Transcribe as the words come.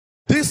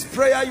This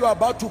prayer you are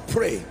about to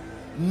pray,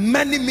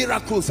 many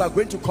miracles are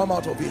going to come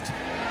out of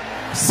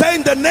it. Say,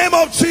 in the name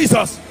of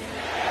Jesus,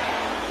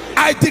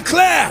 I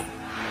declare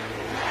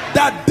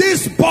that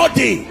this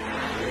body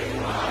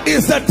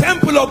is the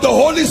temple of the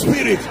Holy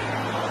Spirit.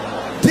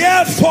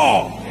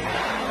 Therefore,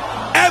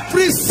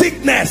 every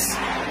sickness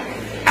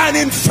and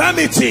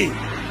infirmity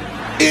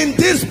in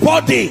this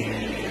body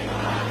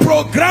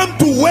programmed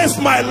to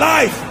waste my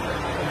life,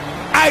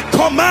 I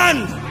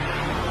command,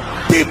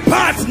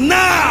 depart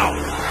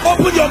now.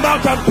 Open your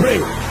mouth and pray.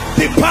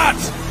 Depart.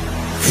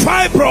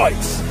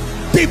 Fibroids,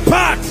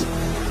 depart.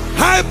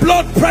 High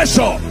blood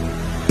pressure,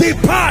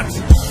 depart.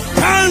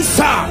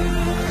 Cancer,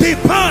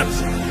 depart.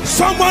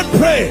 Someone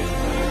pray.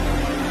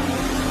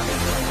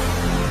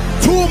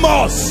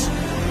 Tumors,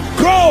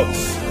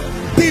 growths,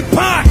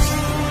 depart.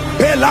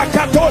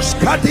 Belakatosh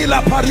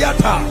kadila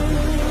pariata.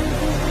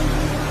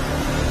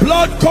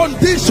 Blood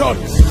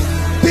conditions,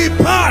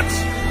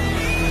 depart.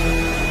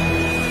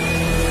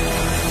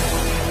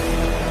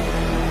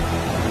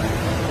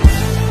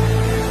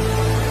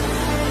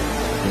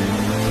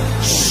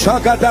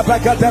 Shagada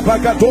bagada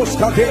bagados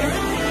kade.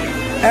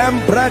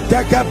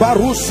 Embreteke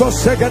baruso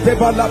segede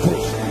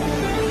balapus.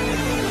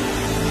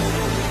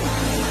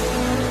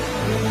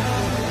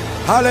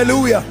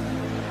 Hallelujah.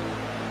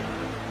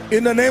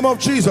 In the name of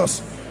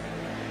Jesus.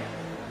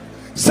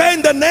 Say,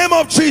 in the name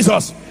of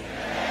Jesus,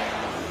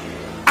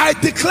 I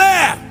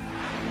declare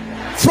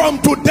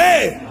from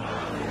today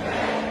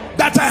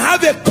that I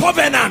have a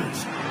covenant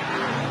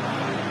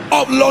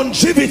of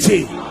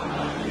longevity.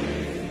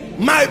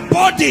 My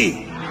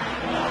body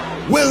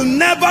will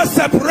never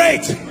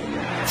separate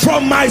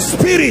from my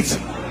spirit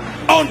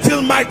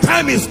until my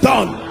time is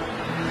done.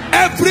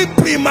 Every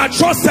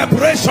premature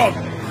separation,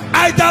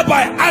 either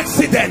by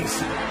accident,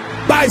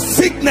 by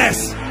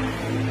sickness,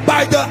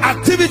 by the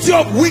activity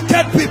of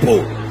wicked people,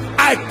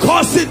 I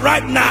curse it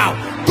right now.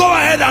 Go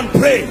ahead and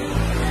pray.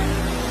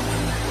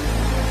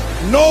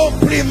 No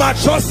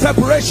premature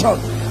separation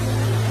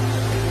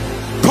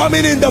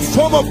coming in the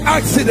form of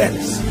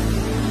accidents.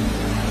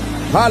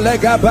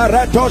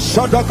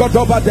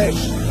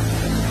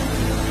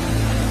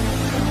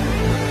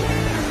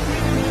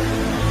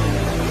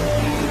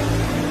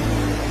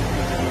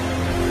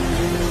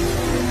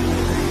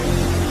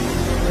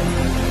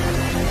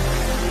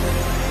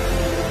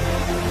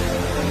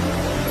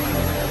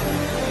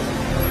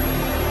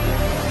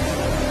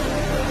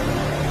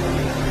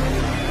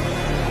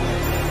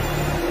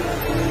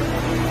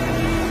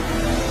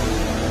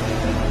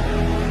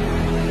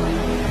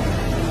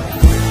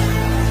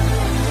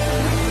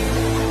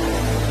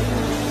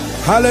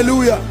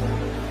 Hallelujah.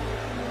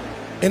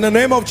 In the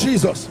name of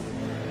Jesus.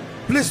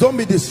 Please don't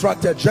be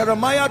distracted.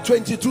 Jeremiah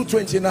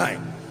 22:29.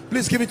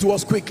 Please give it to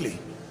us quickly.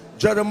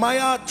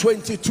 Jeremiah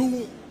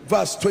 22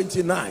 verse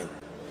 29.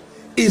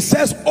 It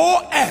says,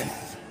 O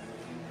earth,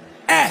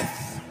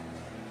 earth,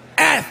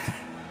 earth,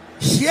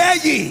 hear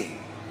ye.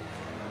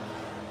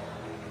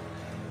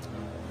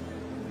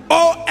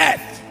 O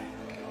earth,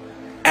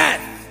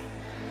 earth,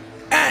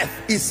 earth.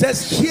 It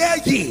says, hear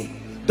ye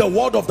the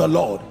word of the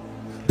Lord.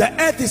 The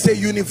earth is a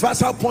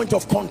universal point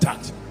of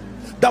contact.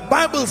 The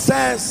Bible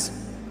says,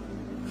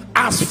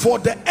 as for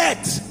the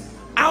earth,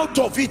 out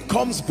of it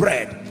comes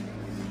bread.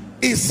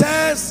 It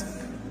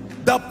says,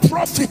 the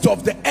profit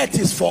of the earth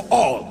is for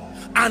all,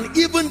 and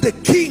even the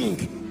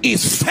king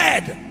is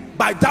fed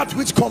by that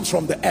which comes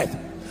from the earth.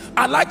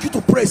 I'd like you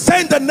to pray.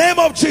 Say, in the name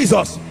of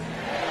Jesus,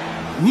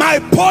 my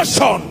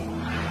portion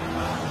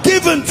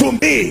given to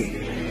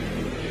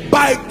me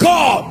by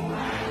God,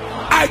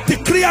 I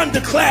decree and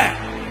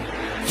declare,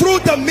 through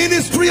the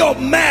ministry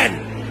of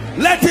man,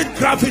 let it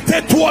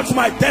gravitate towards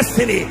my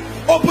destiny.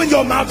 Open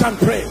your mouth and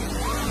pray.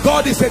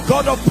 God is a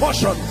God of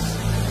portions.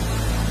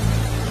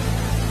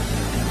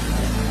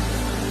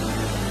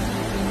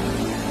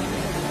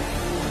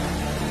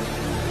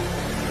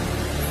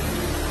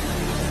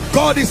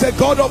 God is a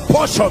God of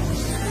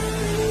portions.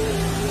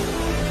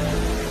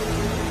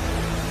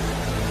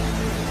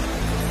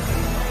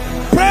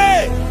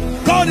 Pray.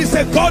 God is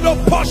a God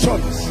of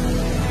portions.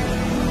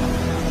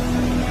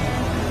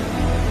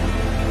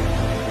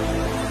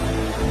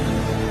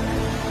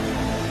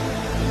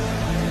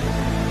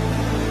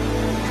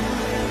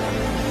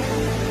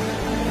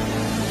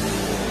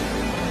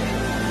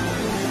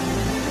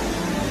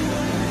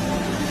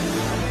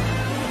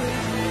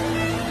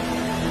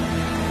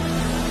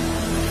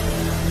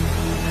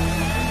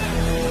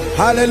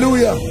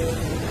 Hallelujah.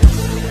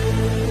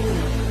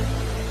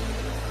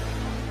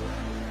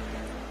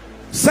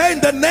 Say,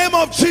 in the name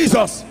of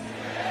Jesus,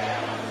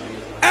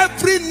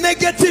 every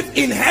negative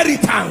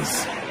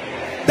inheritance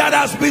that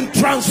has been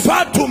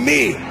transferred to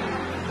me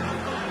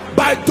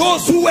by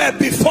those who were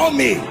before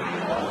me,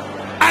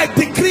 I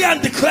decree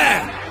and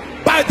declare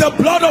by the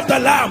blood of the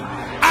Lamb,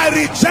 I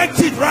reject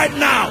it right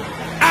now.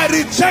 I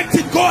reject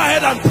it. Go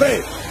ahead and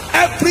pray.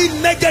 Every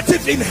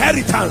negative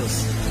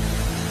inheritance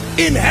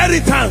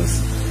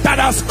that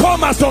has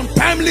come as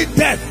untimely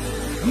death,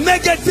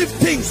 negative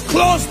things,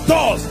 closed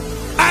doors,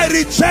 I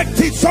reject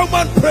it.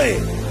 Someone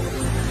pray.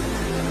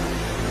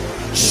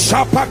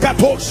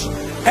 Shapakatos,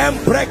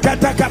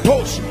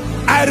 Embrekatakatos.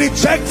 I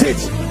reject it.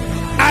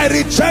 I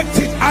reject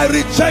it. I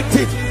reject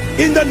it.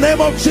 In the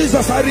name of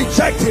Jesus, I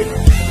reject it.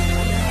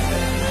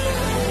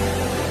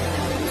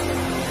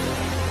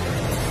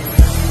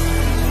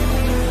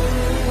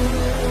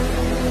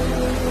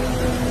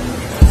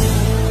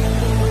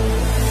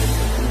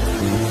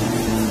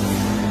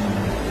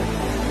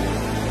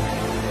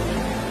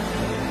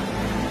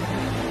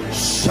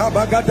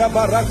 Shabagada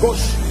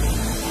barakos,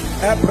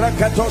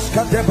 Ebrakatos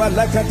kadeba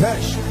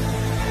lekatesh.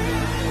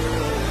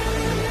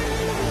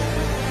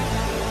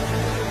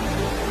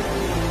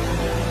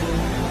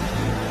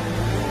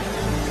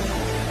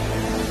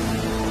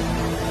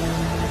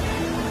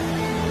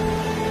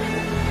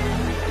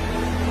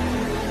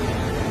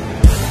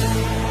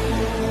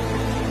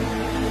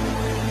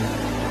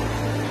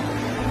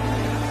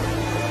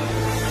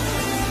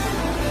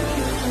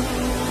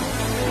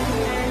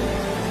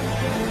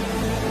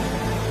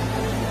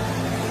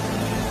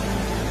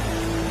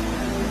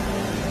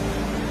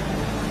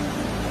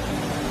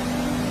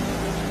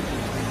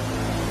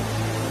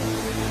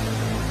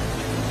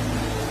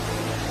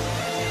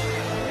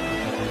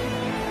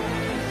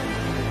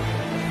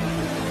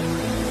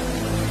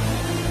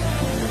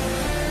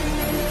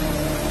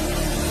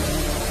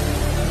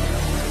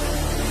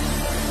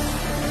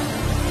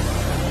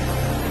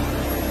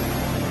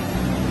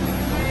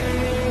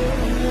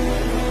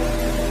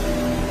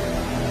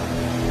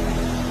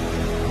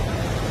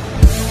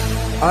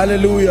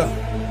 Hallelujah.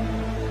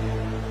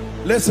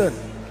 Listen,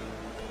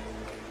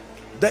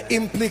 the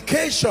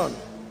implication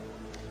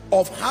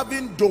of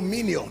having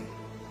dominion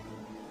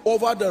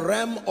over the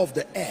realm of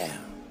the air,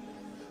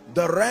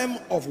 the realm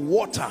of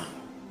water,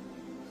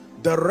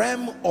 the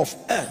realm of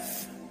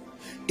earth,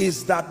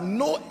 is that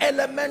no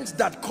element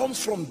that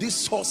comes from these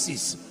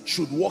sources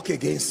should work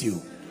against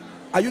you.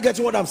 Are you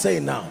getting what I'm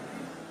saying now?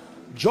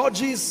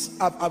 Judges,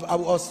 I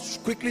was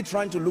quickly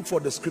trying to look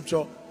for the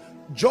scripture.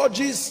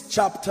 Judges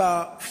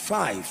chapter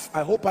 5.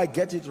 I hope I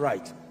get it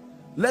right.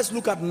 Let's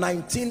look at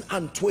 19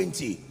 and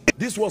 20.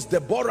 This was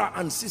Deborah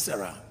and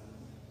Sisera.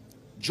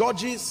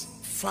 Judges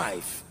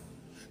 5.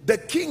 The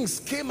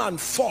kings came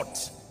and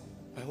fought.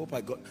 I hope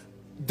I got.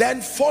 Then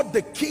fought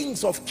the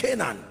kings of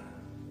Canaan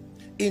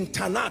in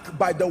Tanakh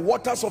by the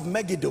waters of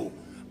Megiddo,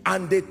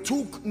 and they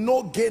took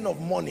no gain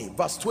of money.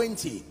 Verse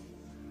 20.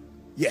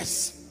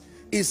 Yes,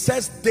 it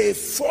says they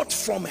fought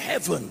from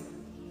heaven.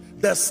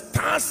 The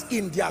stars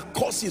in their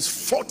courses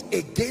fought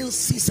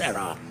against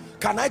Sisera.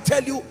 Can I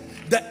tell you,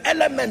 the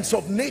elements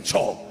of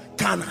nature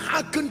can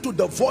hearken to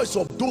the voice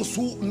of those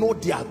who know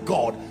their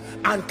God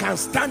and can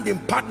stand in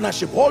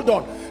partnership. Hold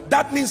on.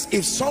 That means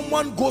if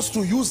someone goes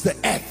to use the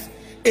earth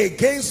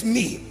against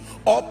me,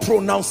 or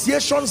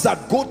pronunciations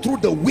that go through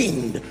the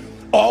wind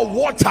or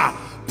water,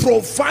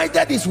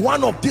 provided is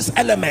one of these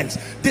elements,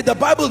 did the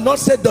Bible not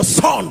say the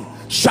sun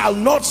shall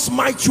not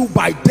smite you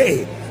by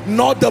day,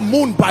 nor the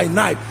moon by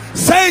night?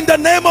 Say, in the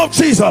name of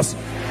Jesus,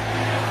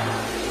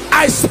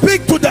 I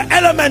speak to the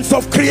elements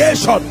of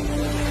creation.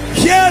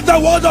 Hear the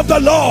word of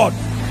the Lord.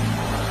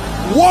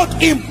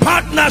 Walk in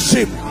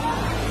partnership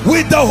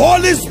with the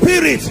Holy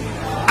Spirit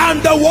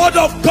and the word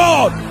of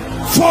God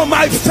for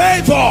my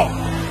favor,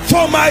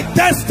 for my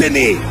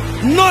destiny,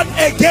 not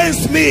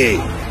against me.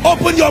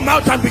 Open your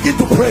mouth and begin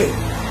to pray.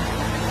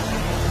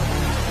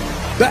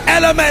 The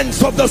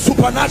elements of the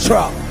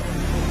supernatural,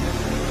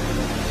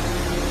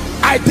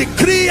 I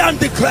decree and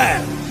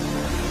declare,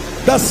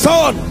 the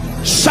sun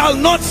shall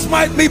not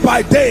smite me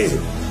by day,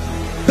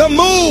 the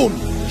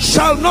moon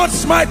shall not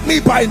smite me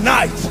by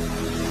night,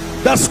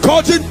 the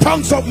scourging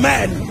tongues of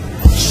men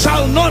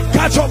shall not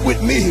catch up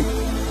with me.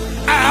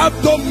 I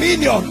have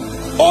dominion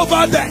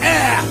over the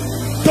air,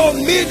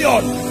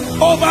 dominion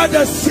over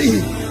the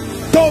sea,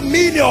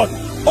 dominion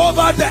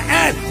over the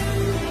earth,